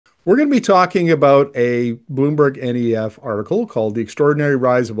We're going to be talking about a Bloomberg NEF article called The Extraordinary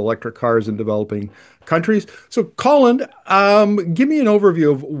Rise of Electric Cars in Developing Countries. So, Colin, give me an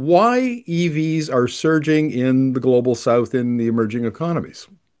overview of why EVs are surging in the global south in the emerging economies.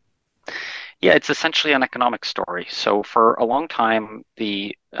 Yeah, it's essentially an economic story. So for a long time,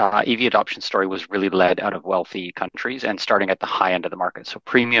 the EV adoption story was really led out of wealthy countries and starting at the high end of the market. So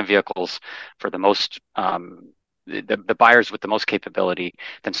premium vehicles for the most the buyers with the most capability,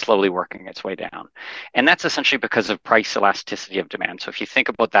 then slowly working its way down. And that's essentially because of price elasticity of demand. So if you think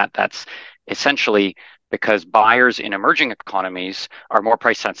about that, that's essentially because buyers in emerging economies are more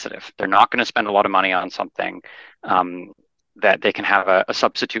price sensitive. They're not going to spend a lot of money on something that they can have a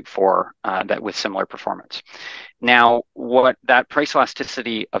substitute for that with similar performance. Now, what that price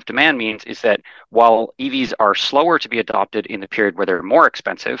elasticity of demand means is that while EVs are slower to be adopted in the period where they're more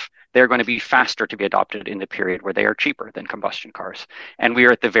expensive, they're going to be faster to be adopted in the period where they are cheaper than combustion cars. And we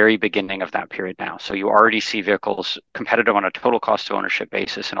are at the very beginning of that period now. So you already see vehicles competitive on a total cost of ownership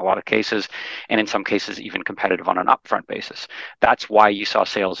basis in a lot of cases, and in some cases, even competitive on an upfront basis. That's why you saw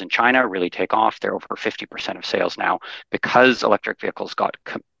sales in China really take off. They're over 50% of sales now because electric vehicles got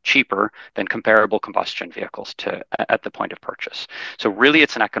cheaper than comparable combustion vehicles to at the point of purchase. So really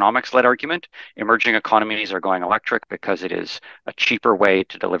it's an economics led argument. Emerging economies are going electric because it is a cheaper way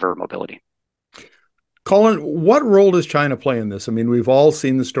to deliver mobility. Colin, what role does China play in this? I mean, we've all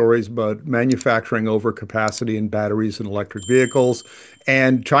seen the stories about manufacturing overcapacity in batteries and electric vehicles,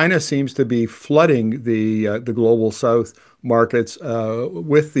 and China seems to be flooding the global south markets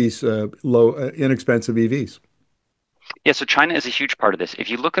with these low, inexpensive EVs. Yeah, so China is a huge part of this. If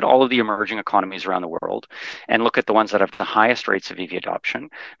you look at all of the emerging economies around the world and look at the ones that have the highest rates of EV adoption,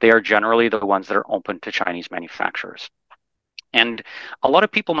 they are generally the ones that are open to Chinese manufacturers. And a lot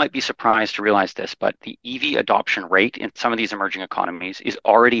of people might be surprised to realize this, but the EV adoption rate in some of these emerging economies is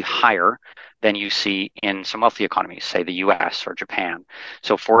already higher than you see in some wealthy economies, say the US or Japan.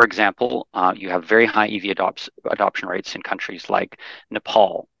 So, for example, you have very high adoption rates in countries like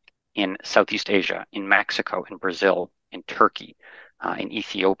Nepal, in Southeast Asia, in Mexico, in Brazil, in Turkey, in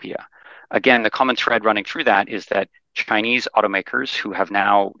Ethiopia. Again, the common thread running through that is that Chinese automakers who have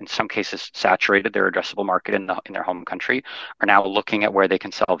now, in some cases, saturated their addressable market in their home country are now looking at where they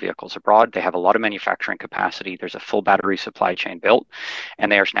can sell vehicles abroad. They have a lot of manufacturing capacity. There's a full battery supply chain built, and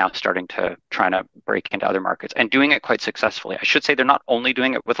they are now starting to try to break into other markets and doing it quite successfully. I should say they're not only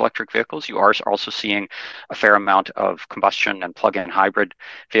doing it with electric vehicles. You are also seeing a fair amount of combustion and plug-in hybrid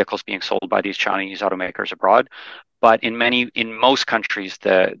vehicles being sold by these Chinese automakers abroad. But in most countries,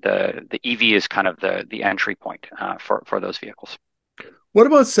 the EV is kind of the entry point for those vehicles. What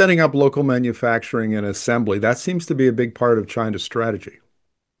about setting up local manufacturing and assembly? That seems to be a big part of China's strategy.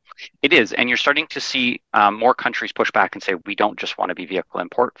 It is, and you're starting to see more countries push back and say we don't just want to be vehicle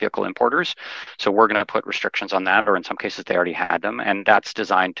importers, so we're going to put restrictions on that, or in some cases they already had them, and that's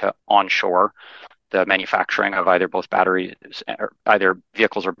designed to onshore the manufacturing of either both batteries, or either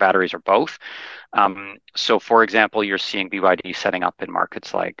vehicles or batteries or both. So, for example, you're seeing BYD setting up in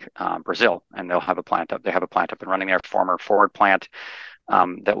markets like Brazil, and they'll have a plant up. They have a plant up and running there, former Ford plant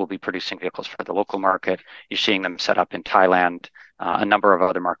that will be producing vehicles for the local market. You're seeing them set up in Thailand, a number of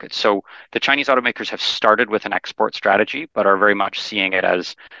other markets. So the Chinese automakers have started with an export strategy, but are very much seeing it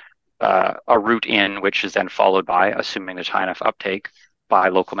as a route in, which is then followed by, assuming there's high enough uptake, by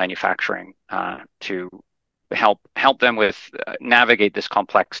local manufacturing to help them with navigate this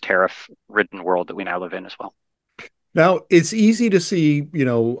complex tariff-ridden world that we now live in as well. Now, it's easy to see,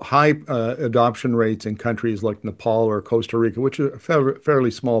 high adoption rates in countries like Nepal or Costa Rica, which are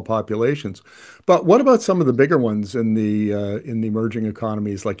fairly small populations. But what about some of the bigger ones in the emerging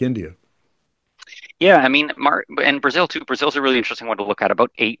economies like India? Yeah, I mean, and Brazil too. Brazil's a really interesting one to look at.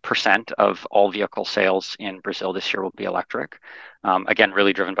 About 8% of all vehicle sales in Brazil this year will be electric. Again,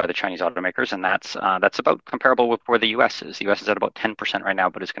 really driven by the Chinese automakers, and that's about comparable with where the U.S. is. The U.S. is at about 10% right now,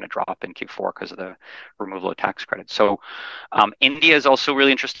 but it's going to drop in Q4 because of the removal of tax credits. So, India is also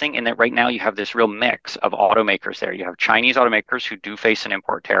really interesting in that right now you have this real mix of automakers there. You have Chinese automakers who do face an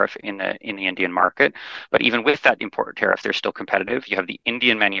import tariff in the Indian market, but even with that import tariff, they're still competitive. You have the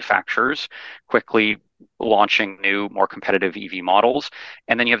Indian manufacturers quickly launching new, more competitive EV models.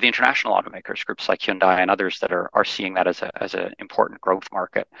 And then you have the international automakers, groups like Hyundai and others that are seeing that as an important growth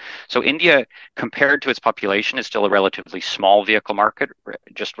market. So India, compared to its population, is still a relatively small vehicle market,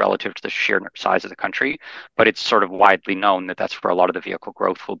 just relative to the sheer size of the country. But it's sort of widely known that that's where a lot of the vehicle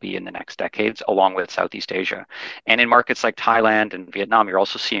growth will be in the next decades, along with Southeast Asia. And in markets like Thailand and Vietnam, you're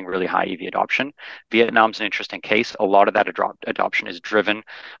also seeing really high EV adoption. Vietnam's an interesting case. A lot of that adoption is driven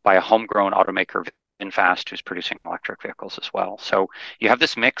by a homegrown automaker VinFast, who's producing electric vehicles as well. So you have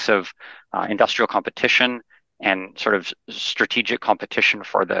this mix of industrial competition and sort of strategic competition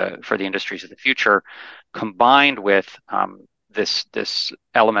for the industries of the future, combined with this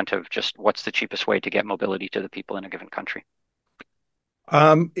element of just what's the cheapest way to get mobility to the people in a given country.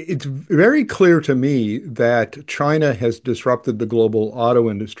 It's very clear to me that China has disrupted the global auto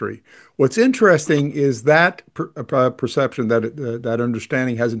industry. What's interesting is that perception, that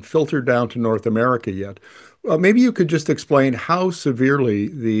understanding hasn't filtered down to North America yet. Maybe you could just explain how severely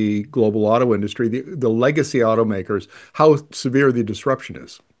the global auto industry, the legacy automakers, how severe the disruption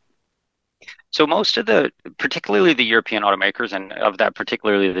is. So most of particularly the European automakers, and of that,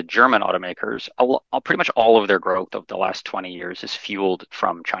 particularly the German automakers, pretty much all of their growth of the last 20 years is fueled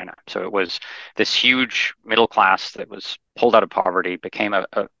from China. So it was this huge middle class that was pulled out of poverty, became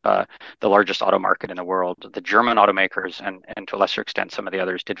the largest auto market in the world. The German automakers, and to a lesser extent some of the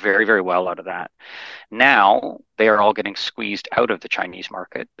others, did very, very well out of that. Now they are all getting squeezed out of the Chinese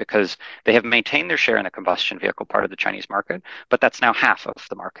market because they have maintained their share in the combustion vehicle part of the Chinese market, but that's now half of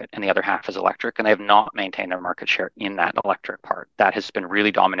the market, and the other half is electric, and they have not maintained their market share in that electric part. That has been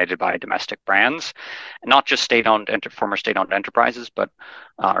really dominated by domestic brands, not just former state-owned enterprises, but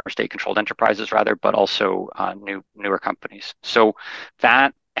or state-controlled enterprises rather, but also newer companies. So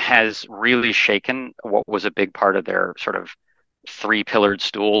that has really shaken what was a big part of their sort of three-pillared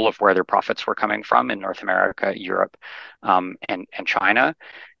stool of where their profits were coming from in North America, Europe, and China.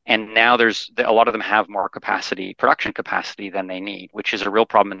 And now a lot of them have more capacity, production capacity than they need, which is a real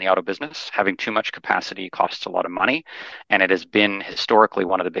problem in the auto business. Having too much capacity costs a lot of money, and it has been historically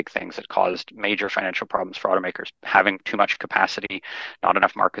one of the big things that caused major financial problems for automakers. Having too much capacity, not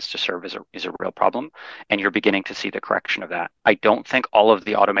enough markets to serve is a real problem, and you're beginning to see the correction of that. I don't think all of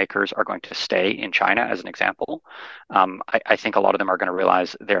the automakers are going to stay in China, as an example. I think a lot of them are going to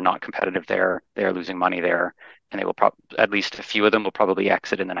realize they're not competitive there, they're losing money there, and they will at least a few of them will probably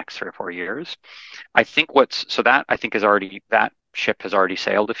exit in the next 3 or 4 years. I think I think is already that ship has already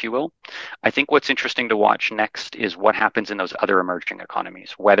sailed, if you will. I think what's interesting to watch next is what happens in those other emerging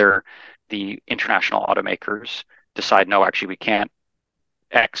economies, whether the international automakers decide, no, actually we can't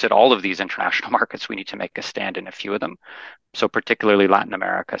exit all of these international markets. We need to make a stand in a few of them. So particularly Latin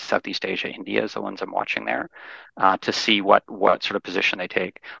America, Southeast Asia, India is the ones I'm watching there to see what sort of position they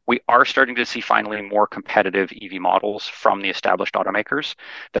take. We are starting to see finally more competitive EV models from the established automakers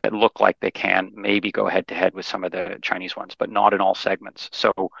that look like they can maybe go head to head with some of the Chinese ones, but not in all segments.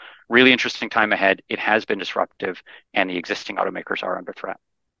 So really interesting time ahead. It has been disruptive, and the existing automakers are under threat.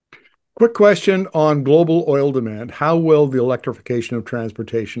 Quick question on global oil demand. How will the electrification of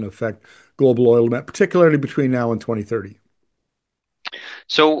transportation affect global oil demand, particularly between now and 2030?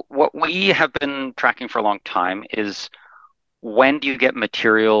 So what we have been tracking for a long time is when do you get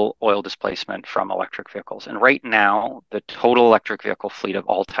material oil displacement from electric vehicles? And right now, the total electric vehicle fleet of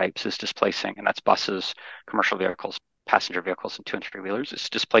all types is displacing, and that's buses, commercial vehicles, passenger vehicles, and two and three wheelers. It's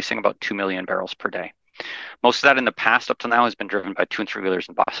displacing about 2 million barrels per day. Most of that in the past up to now has been driven by two and three wheelers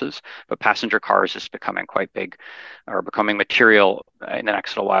and buses, but passenger cars is becoming quite big or becoming material in the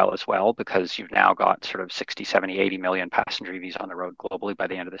next little while as well, because you've now got sort of 60, 70, 80 million passenger EVs on the road globally by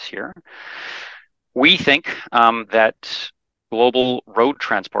the end of this year. We think that global road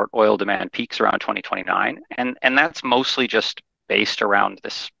transport oil demand peaks around 2029, and that's mostly just based around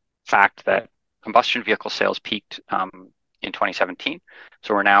this fact that combustion vehicle sales peaked in 2017.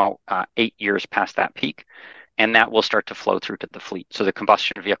 So we're now 8 years past that peak, and that will start to flow through to the fleet. So the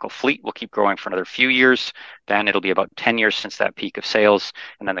combustion vehicle fleet will keep growing for another few years. Then it'll be about 10 years since that peak of sales,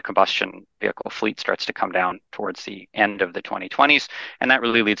 and then the combustion vehicle fleet starts to come down towards the end of the 2020s, and that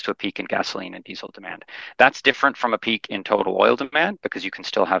really leads to a peak in gasoline and diesel demand. That's different from a peak in total oil demand because you can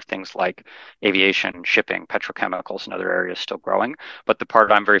still have things like aviation, shipping, petrochemicals, and other areas still growing. But the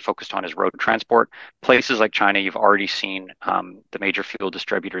part I'm very focused on is road transport. Places like China, you've already seen the major fuel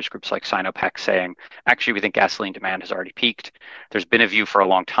distributors, groups like Sinopec, saying, actually, we think gasoline demand has already peaked. There's been a view for a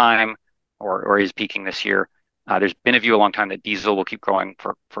long time, or is peaking this year. There's been a view a long time that diesel will keep growing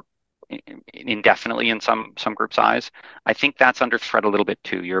for indefinitely in some groups' eyes. I think that's under threat a little bit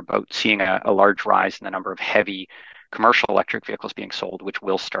too. You're about seeing a large rise in the number of heavy commercial electric vehicles being sold, which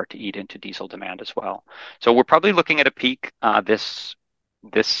will start to eat into diesel demand as well. So we're probably looking at a peak this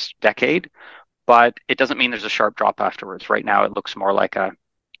decade, but it doesn't mean there's a sharp drop afterwards. Right now, it looks more like a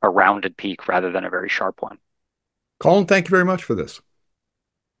rounded peak rather than a very sharp one. Colin, thank you very much for this.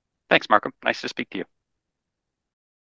 Thanks, Markham. Nice to speak to you.